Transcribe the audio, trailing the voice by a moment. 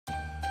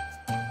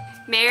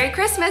Merry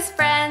Christmas,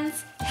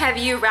 friends! Have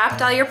you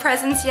wrapped all your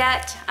presents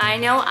yet? I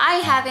know I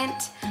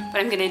haven't,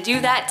 but I'm gonna do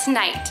that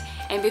tonight.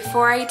 And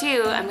before I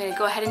do, I'm gonna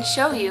go ahead and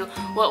show you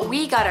what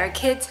we got our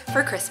kids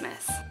for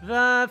Christmas.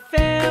 The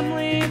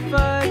family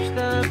fudge,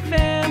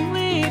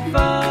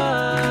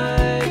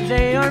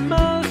 they are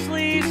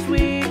mostly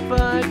sweet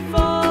but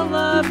full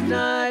of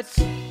nuts.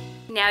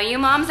 Now you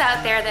moms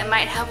out there that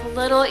might have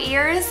little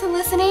ears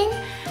listening,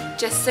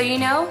 just so you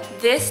know,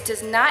 this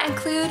does not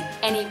include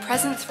any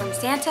presents from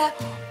Santa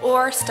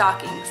or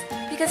stockings,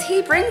 because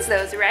he brings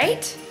those,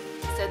 right?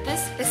 So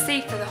this is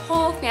safe for the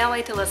whole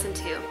family to listen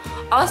to.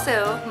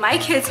 Also, my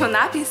kids will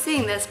not be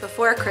seeing this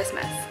before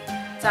Christmas,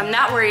 so I'm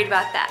not worried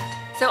about that.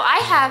 So I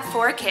have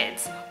 4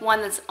 kids,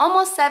 one that's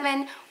almost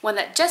 7, one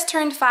that just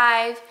turned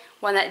 5,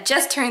 one that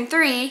just turned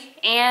 3,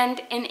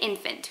 and an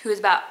infant who is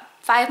about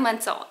 5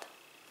 months old.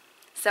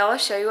 So I'll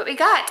show you what we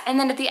got. And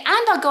then at the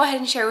end, I'll go ahead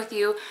and share with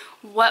you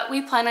what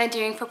we plan on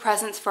doing for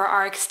presents for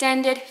our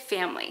extended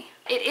family.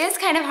 It is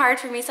kind of hard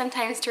for me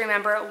sometimes to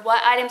remember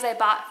what items I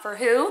bought for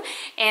who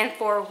and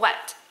for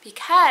what,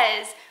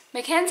 because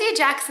Mackenzie,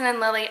 Jackson,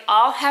 and Lily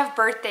all have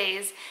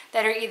birthdays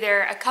that are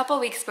either a couple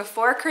weeks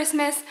before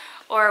Christmas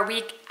or a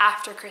week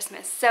after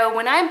Christmas. So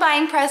when I'm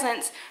buying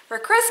presents for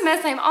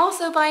Christmas, I'm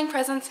also buying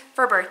presents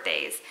for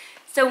birthdays.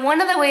 So one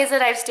of the ways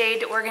that I've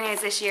stayed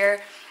organized this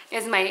year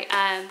is my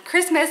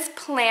Christmas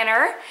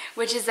planner,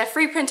 which is a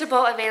free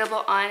printable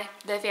available on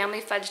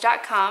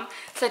thefamilyfudge.com.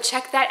 So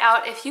check that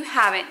out if you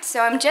haven't. So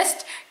I'm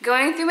just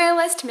going through my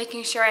list,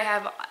 making sure I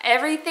have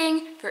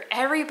everything for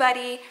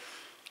everybody.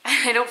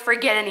 I don't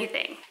forget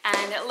anything.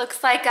 And it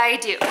looks like I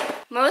do.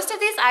 Most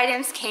of these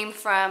items came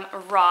from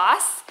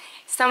Ross.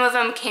 Some of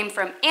them came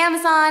from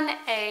Amazon.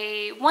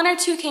 1 or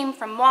 2 came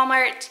from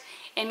Walmart,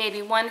 and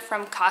maybe 1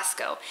 from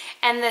Costco.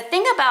 And the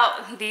thing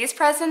about these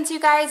presents, you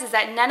guys, is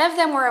that none of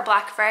them were a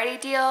Black Friday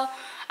deal.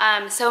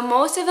 So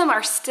most of them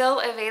are still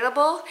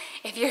available.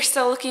 If you're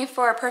still looking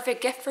for a perfect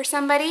gift for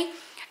somebody,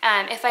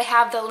 if I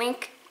have the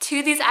link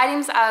to these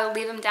items, I'll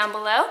leave them down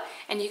below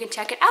and you can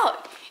check it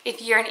out. If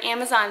you're an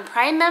Amazon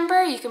Prime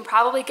member, you can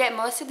probably get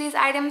most of these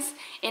items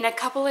in a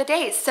couple of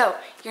days, so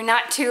you're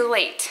not too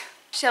late.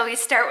 Shall we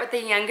start with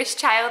the youngest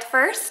child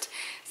first?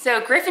 So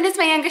Griffin is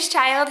my youngest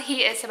child.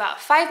 He is about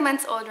 5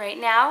 months old right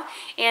now,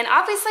 and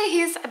obviously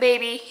he's a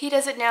baby. He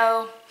doesn't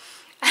know,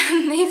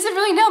 he doesn't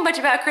really know much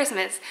about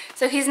Christmas,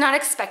 so he's not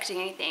expecting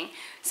anything.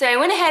 So I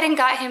went ahead and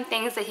got him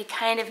things that he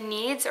kind of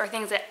needs, or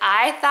things that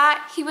I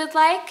thought he would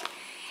like.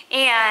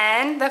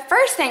 And the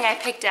first thing I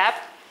picked up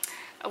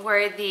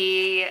were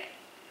the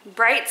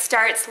Bright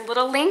Starts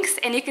Little Links,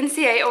 and you can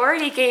see I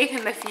already gave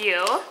him a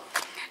few,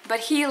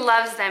 but he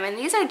loves them. And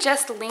these are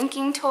just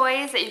linking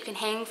toys that you can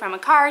hang from a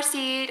car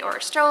seat or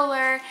a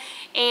stroller.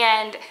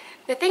 And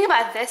the thing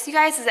about this, you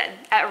guys, is that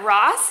at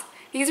Ross,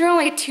 these are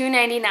only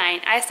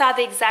 $2.99. I saw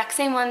the exact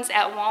same ones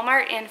at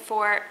Walmart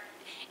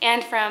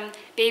and from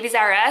Babies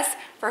R Us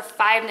for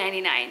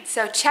 $5.99.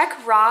 So check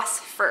Ross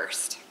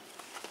first.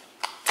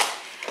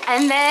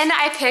 And then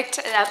I picked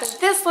up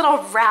this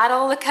little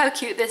rattle. Look how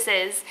cute this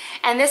is.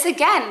 And this,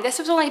 again, this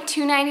was only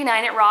 $2.99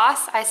 at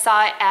Ross. I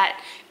saw it at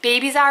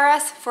Babies R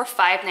Us for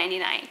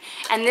 $5.99.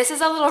 And this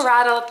is a little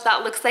rattle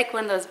that looks like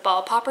one of those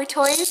ball popper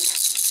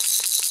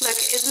toys. Look,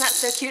 isn't that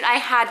so cute? I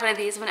had one of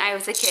these when I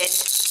was a kid.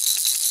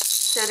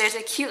 So there's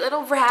a cute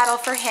little rattle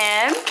for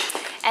him.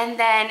 And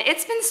then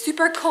it's been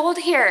super cold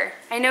here.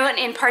 I know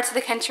in parts of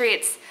the country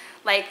it's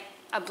like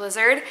a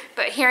blizzard,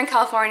 but here in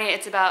California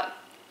it's about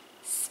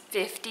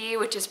 50,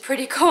 which is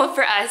pretty cold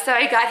for us. So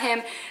I got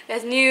him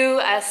this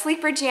new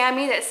sleeper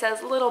jammy that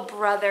says little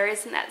brother.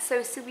 Isn't that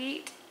so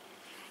sweet?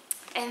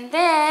 And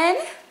then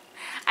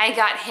I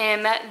got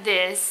him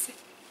this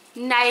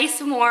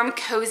nice warm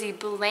cozy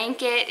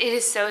blanket. It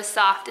is so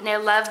soft, and I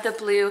love the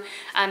blue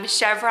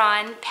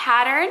chevron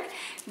pattern.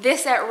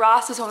 This at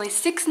Ross was only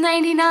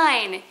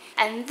 $6.99.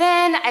 And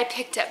then I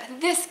picked up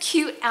this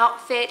cute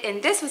outfit,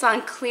 and this was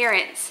on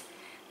clearance.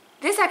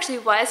 This actually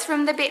was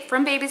from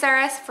Babies R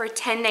Us for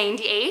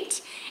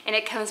 $10.98, and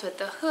it comes with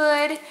the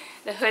hood.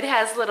 The hood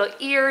has little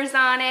ears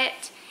on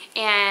it,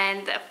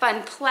 and a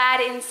fun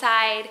plaid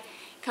inside.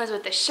 It comes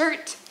with the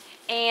shirt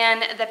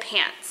and the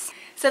pants.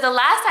 So the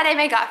last item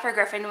I got for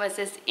Griffin was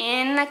this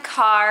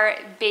in-car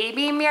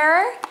baby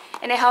mirror,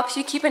 and it helps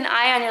you keep an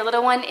eye on your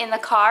little one in the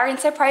car. And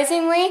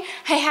surprisingly,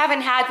 I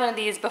haven't had one of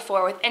these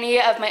before with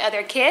any of my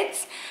other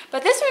kids,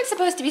 but this one's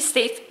supposed to be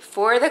safe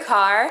for the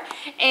car,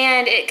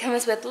 and it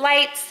comes with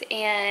lights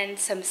and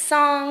some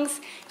songs,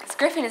 because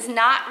Griffin is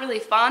not really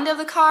fond of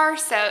the car,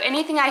 so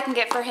anything I can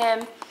get for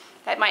him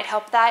that might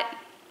help that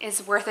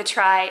is worth a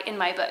try in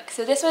my book.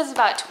 So this was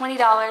about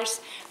 $20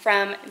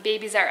 from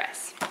Babies R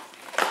Us.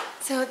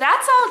 So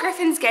that's all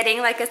Griffin's getting.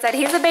 Like I said,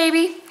 he's a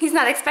baby. He's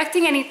not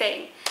expecting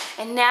anything.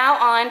 And now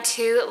on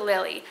to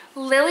Lily.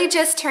 Lily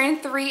just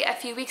turned 3 a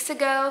few weeks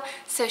ago,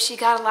 so she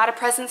got a lot of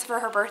presents for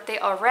her birthday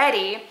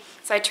already.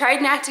 So I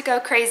tried not to go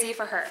crazy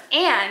for her.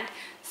 And,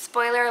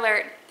 spoiler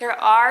alert, there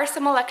are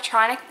some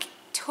electronic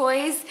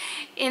toys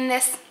in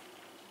this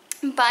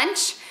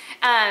bunch.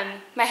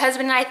 My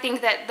husband and I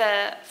think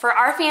that for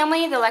our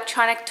family, the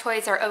electronic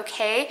toys are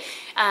okay.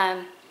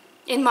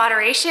 In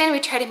moderation, we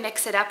try to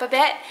mix it up a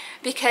bit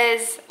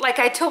because, like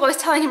I was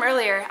telling him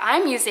earlier,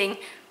 I'm using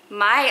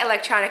my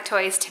electronic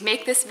toys to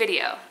make this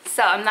video.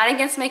 So I'm not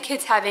against my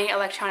kids having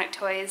electronic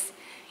toys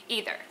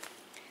either.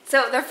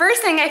 So the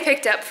first thing I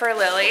picked up for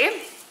Lily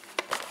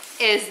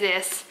is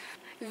this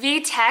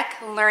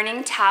VTech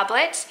learning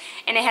tablet,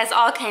 and it has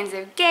all kinds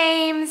of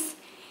games.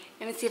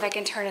 Let me see if I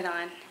can turn it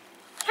on.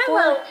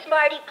 Hello,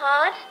 Smarty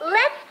Paws.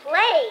 Let's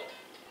play.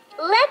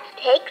 Let's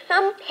take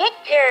some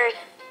pictures.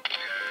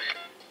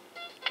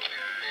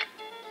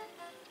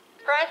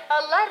 Press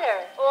a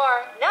letter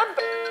or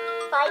number.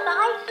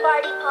 Bye-bye,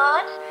 Smarty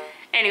Paws.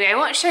 Anyway, I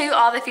won't show you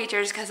all the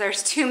features because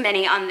there's too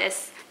many on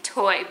this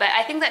toy, but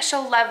I think that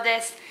she'll love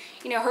this.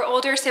 You know, her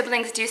older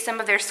siblings do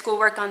some of their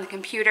schoolwork on the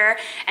computer,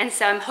 and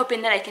so I'm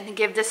hoping that I can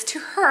give this to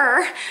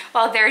her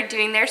while they're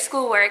doing their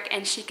schoolwork,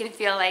 and she can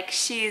feel like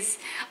she's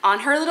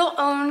on her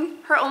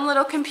own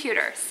little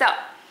computer. So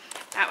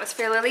that was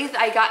for Lily.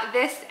 I got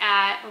this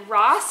at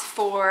Ross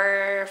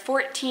for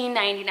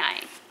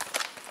 $14.99.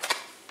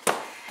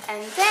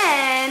 And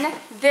then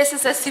this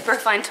is a super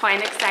fun toy.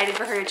 I'm excited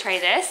for her to try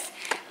this.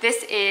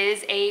 This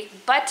is a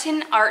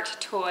button art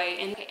toy,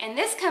 and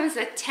this comes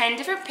with 10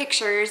 different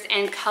pictures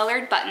and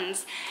colored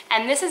buttons.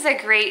 And this is a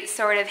great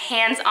sort of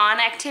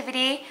hands-on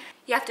activity.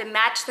 You have to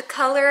match the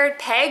colored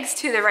pegs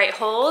to the right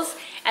holes,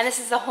 and this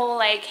is a whole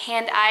like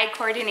hand-eye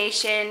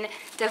coordination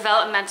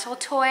developmental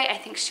toy. I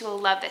think she will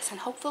love this,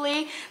 and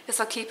hopefully this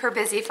will keep her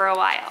busy for a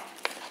while.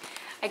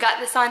 I got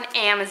this on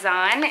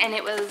Amazon, and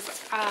it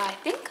was, I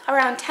think,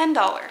 around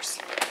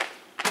 $10.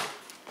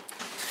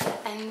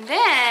 And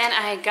then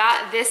I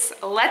got this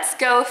Let's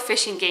Go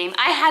fishing game.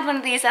 I had one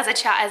of these as a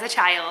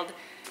child,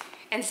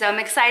 and so I'm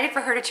excited for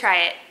her to try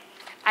it.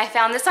 I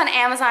found this on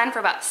Amazon for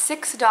about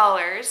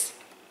 $6.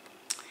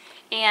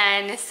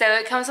 And so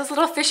it comes with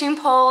little fishing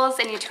poles,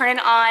 and you turn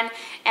it on,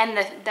 and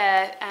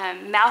the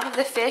mouth of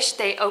the fish,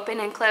 they open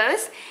and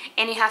close,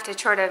 and you have to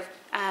sort of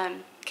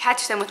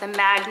catch them with a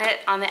magnet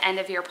on the end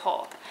of your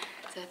pole.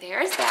 So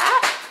there's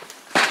that.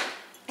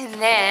 And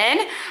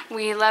then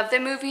we love the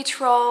movie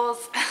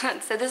Trolls.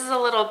 So this is a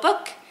little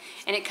book,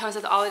 and it comes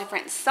with all the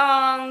different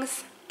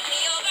songs.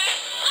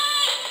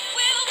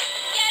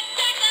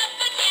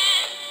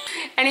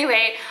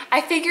 Anyway,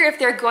 I figure if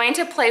they're going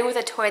to play with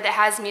a toy that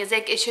has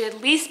music, it should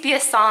at least be a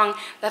song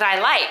that I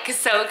like.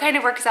 So it kind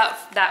of works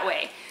out that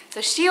way.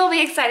 So she will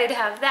be excited to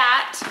have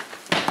that.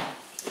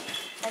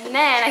 And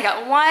then I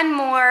got one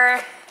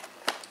more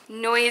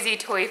noisy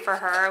toy for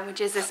her,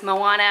 which is this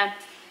Moana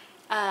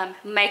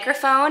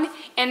microphone,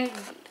 and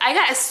I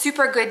got a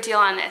super good deal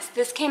on this.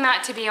 This came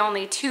out to be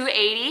only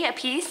 $2.80 a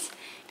piece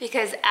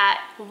because at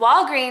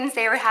Walgreens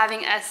they were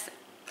having a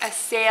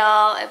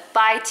sale,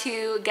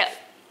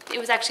 it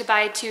was actually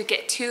buy two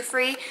get two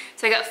free.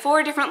 So I got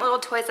 4 different little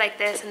toys like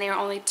this, and they were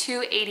only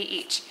 $2.80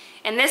 each.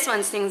 And this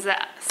one sings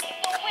that.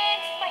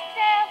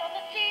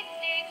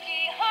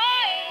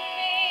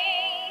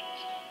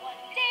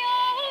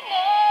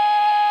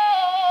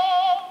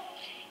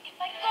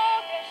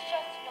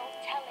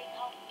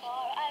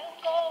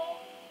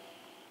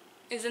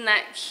 Isn't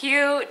that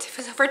cute?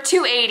 For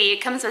 $2.80,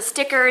 it comes with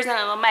stickers and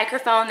a little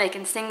microphone. They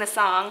can sing the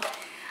song.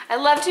 I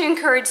love to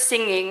encourage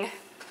singing.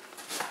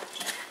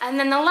 And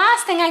then the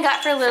last thing I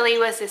got for Lily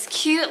was this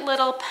cute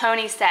little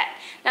pony set.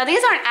 Now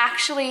these aren't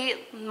actually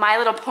My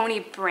Little Pony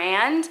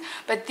brand,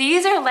 but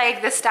these are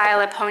like the style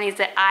of ponies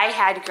that I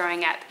had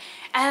growing up.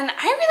 And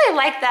I really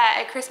like that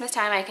at Christmas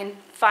time I can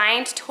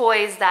find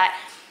toys that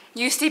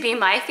used to be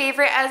my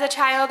favorite as a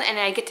child, and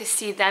I get to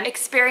see them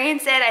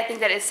experience it. I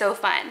think that is so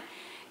fun.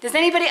 Does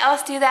anybody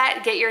else do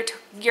that? Get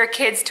your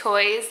kids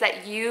toys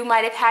that you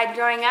might have had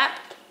growing up?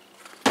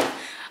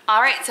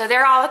 All right, so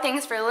there are all the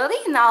things for Lily,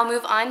 and now I'll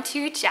move on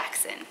to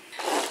Jackson.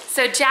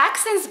 So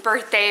Jackson's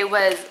birthday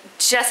was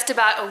just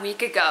about a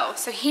week ago,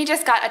 so he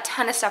just got a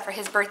ton of stuff for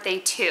his birthday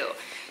too.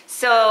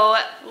 So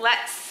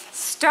let's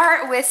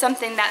start with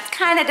something that's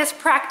kind of just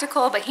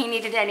practical, but he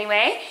needed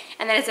anyway,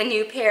 and that is a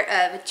new pair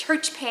of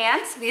church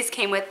pants. These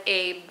came with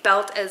a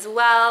belt as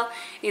well.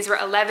 These were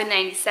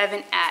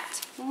 $11.97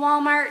 at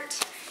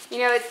Walmart. You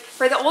know,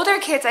 for the older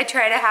kids, I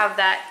try to have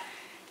that,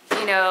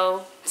 you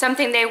know,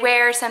 something they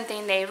wear,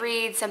 something they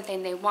read,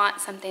 something they want,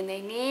 something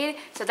they need.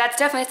 So that's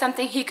definitely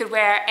something he could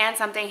wear and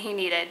something he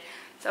needed.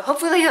 So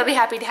hopefully he'll be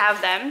happy to have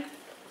them.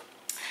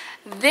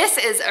 This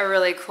is a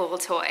really cool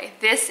toy.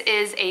 This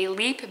is a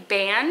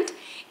LeapBand,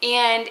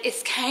 and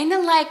it's kind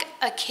of like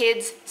a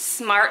kid's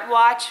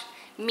smartwatch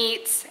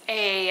meets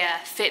a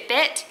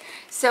Fitbit.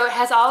 So it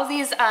has all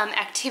these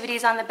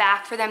activities on the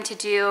back for them to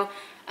do.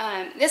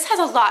 This has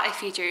a lot of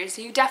features.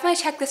 You definitely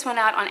check this one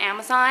out on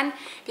Amazon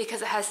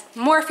because it has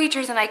more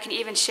features than I can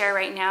even share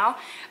right now,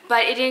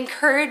 but it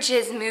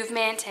encourages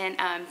movement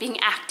and being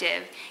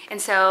active.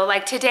 And so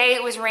like today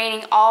it was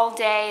raining all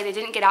day, they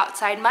didn't get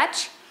outside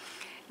much.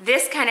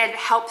 This kind of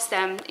helps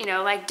them, you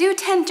know, like do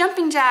 10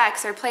 jumping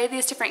jacks or play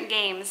these different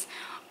games.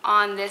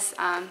 on this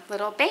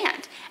little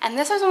band. And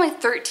this was only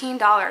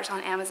 $13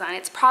 on Amazon.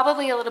 It's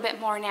probably a little bit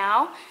more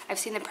now. I've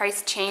seen the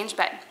price change,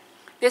 but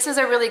this is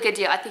a really good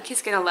deal. I think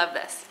he's gonna love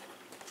this.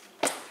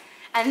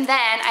 And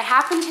then I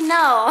happen to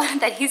know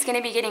that he's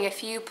gonna be getting a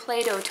few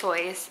Play-Doh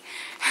toys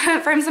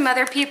from some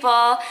other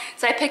people.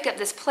 So I picked up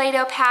this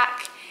Play-Doh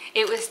pack.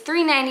 It was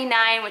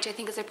 $3.99, which I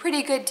think is a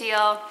pretty good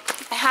deal.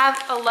 I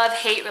have a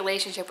love-hate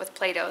relationship with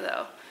Play-Doh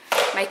though.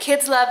 My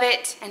kids love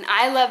it, and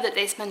I love that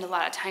they spend a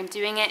lot of time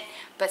doing it,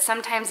 but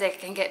sometimes it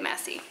can get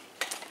messy.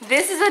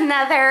 This is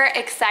another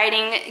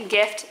exciting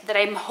gift that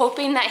I'm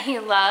hoping that he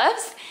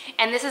loves,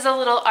 and this is a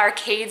little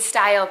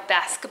arcade-style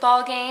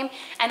basketball game,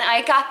 and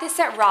I got this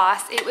at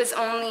Ross. This was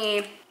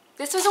only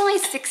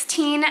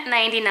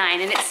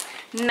 $16.99, and it's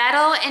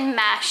metal and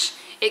mesh.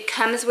 It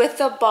comes with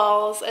the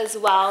balls as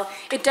well.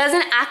 It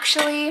doesn't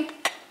actually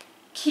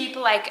keep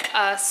like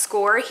a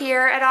score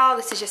here at all.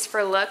 This is just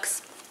for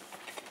looks.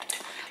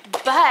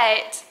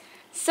 But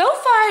so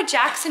far,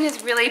 Jackson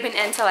has really been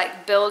into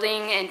like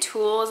building and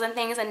tools and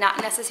things, and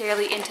not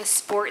necessarily into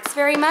sports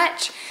very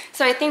much.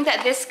 So I think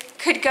that this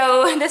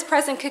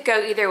present could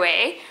go either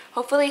way.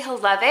 Hopefully he'll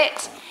love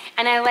it.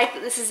 And I like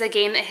that this is a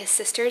game that his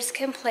sisters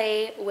can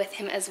play with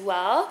him as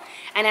well.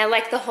 And I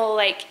like the whole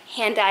like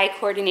hand-eye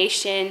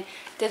coordination,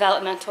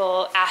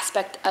 developmental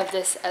aspect of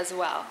this as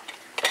well.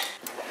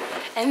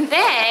 And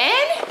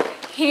then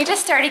he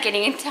just started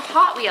getting into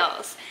Hot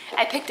Wheels.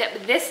 I picked up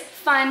this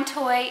fun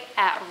toy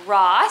at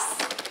Ross.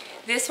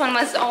 This one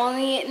was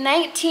only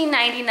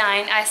 $19.99.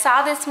 I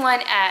saw this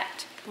one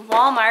at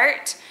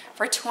Walmart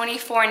for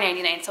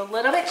 $24.99, so a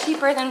little bit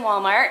cheaper than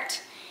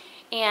Walmart.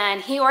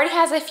 And he already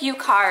has a few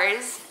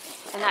cars,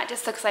 and that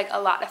just looks like a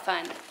lot of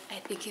fun. I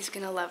think he's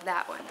gonna love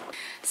that one.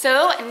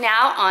 So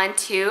now on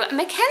to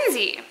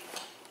Mackenzie.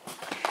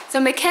 So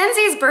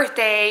Mackenzie's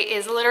birthday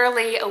is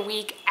literally a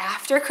week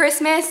after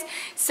Christmas,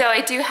 so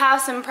I do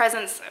have some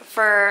presents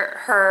for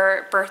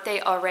her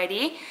birthday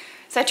already.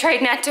 So I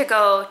tried not to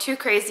go too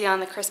crazy on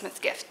the Christmas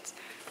gifts.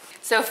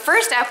 So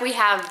first up we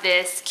have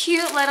this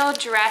cute little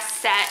dress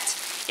set.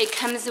 It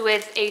comes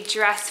with a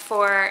dress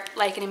for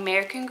like an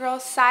American Girl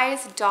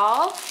size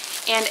doll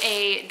and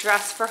a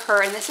dress for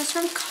her, and this is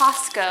from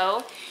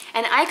Costco.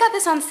 And I got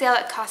this on sale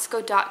at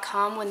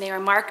Costco.com when they were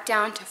marked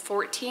down to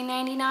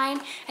 $14.99.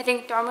 I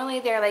think normally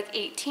they're like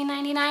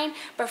 $18.99,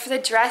 but for the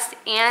dress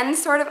and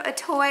sort of a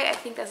toy, I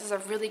think this is a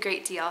really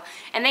great deal.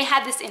 And they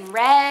had this in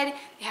red,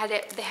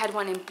 they had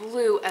one in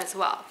blue as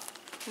well.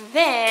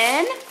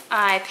 Then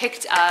I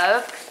picked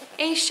up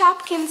a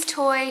Shopkins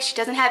toy. She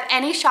doesn't have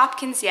any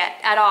Shopkins yet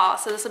at all,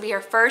 so this will be her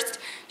first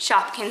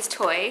Shopkins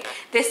toy.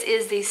 This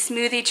is the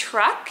smoothie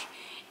truck,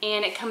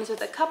 and it comes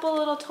with a couple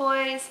little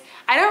toys.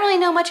 I don't really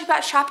know much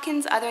about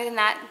Shopkins other than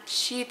that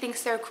she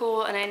thinks they're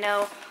cool, and I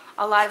know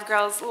a lot of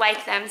girls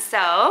like them,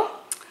 so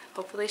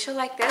hopefully she'll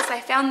like this. I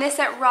found this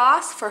at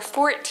Ross for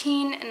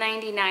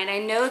 $14.99. I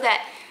know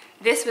that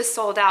this was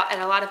sold out at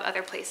a lot of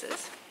other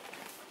places.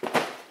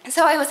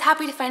 So I was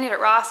happy to find it at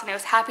Ross, and I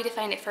was happy to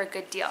find it for a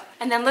good deal.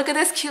 And then look at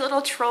this cute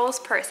little Trolls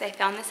purse. I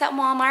found this at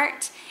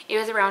Walmart. It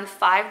was around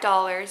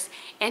 $5,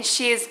 and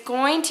she is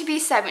going to be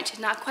 7. She's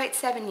not quite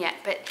 7 yet,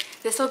 but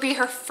this will be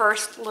her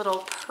first little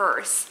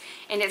purse.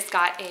 And it's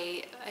got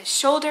a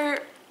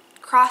shoulder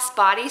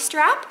crossbody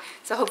strap,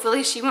 so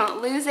hopefully she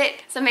won't lose it.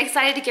 So I'm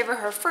excited to give her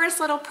her first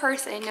little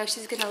purse, and I know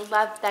she's gonna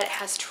love that it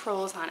has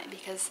trolls on it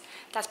because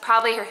that's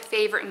probably her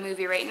favorite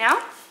movie right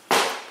now.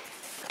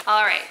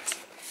 All right.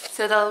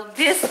 So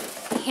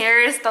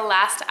here's the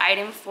last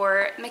item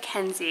for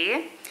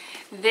Mackenzie.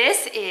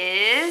 This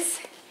is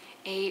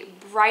a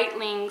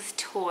Brightlings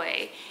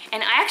toy,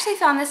 and I actually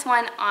found this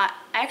one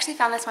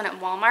at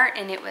Walmart,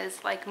 and it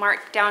was like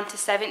marked down to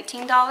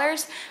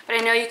 $17. But I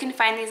know you can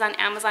find these on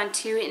Amazon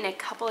too in a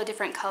couple of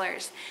different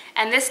colors.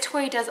 And this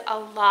toy does a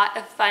lot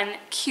of fun,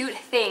 cute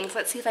things.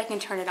 Let's see if I can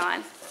turn it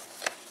on.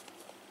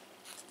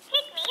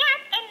 Pick me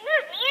up and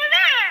move me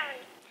around.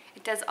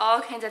 It does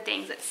all kinds of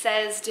things. It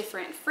says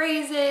different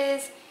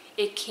phrases.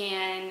 You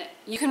can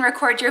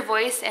record your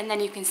voice and then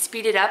you can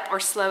speed it up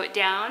or slow it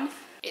down.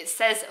 It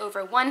says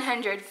over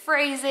 100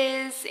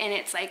 phrases, and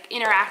it's like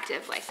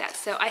interactive like that.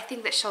 So I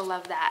think that she'll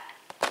love that.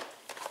 There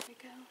we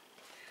go.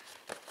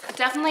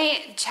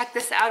 Definitely check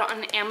this out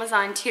on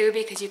Amazon too,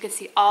 because you can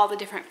see all the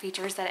different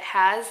features that it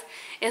has.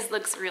 It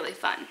looks really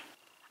fun.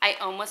 I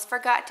almost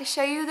forgot to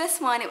show you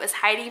this one. It was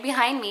hiding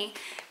behind me.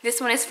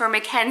 This one is for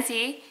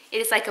Mackenzie.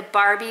 It is like a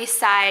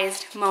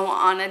Barbie-sized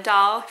Moana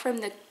doll from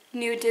the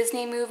new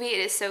Disney movie. It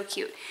is so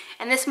cute.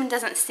 And this one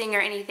doesn't sing or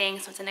anything,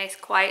 so it's a nice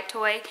quiet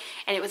toy.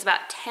 And it was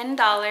about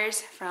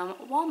 $10 from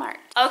Walmart.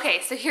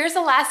 Okay, so here's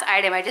the last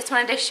item I just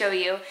wanted to show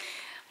you.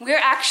 We're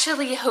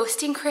actually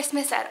hosting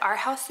Christmas at our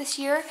house this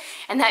year,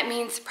 and that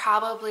means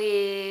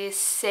probably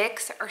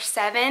 6 or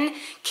 7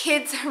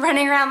 kids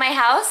running around my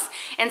house.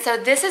 And so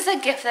this is a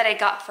gift that I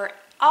got for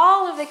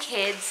all of the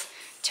kids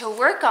to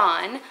work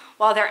on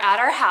while they're at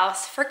our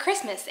house for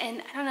Christmas.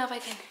 And I don't know if I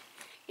can,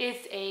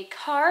 it's a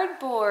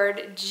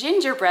cardboard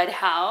gingerbread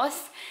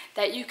house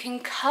that you can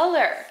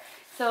color.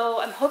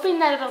 So I'm hoping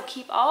that it'll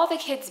keep all the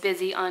kids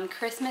busy on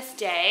Christmas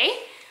Day.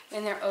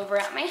 when they're over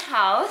at my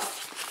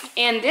house.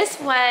 And this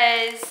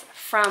was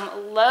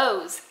from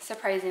Lowe's,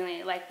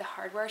 surprisingly, like the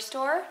hardware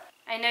store.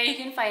 I know you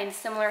can find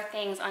similar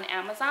things on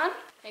Amazon.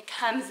 It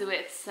comes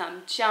with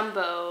some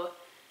jumbo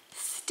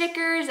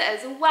stickers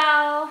as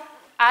well.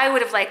 I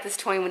would have liked this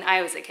toy when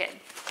I was a kid.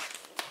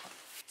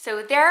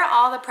 So there are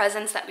all the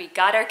presents that we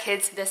got our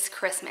kids this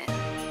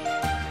Christmas.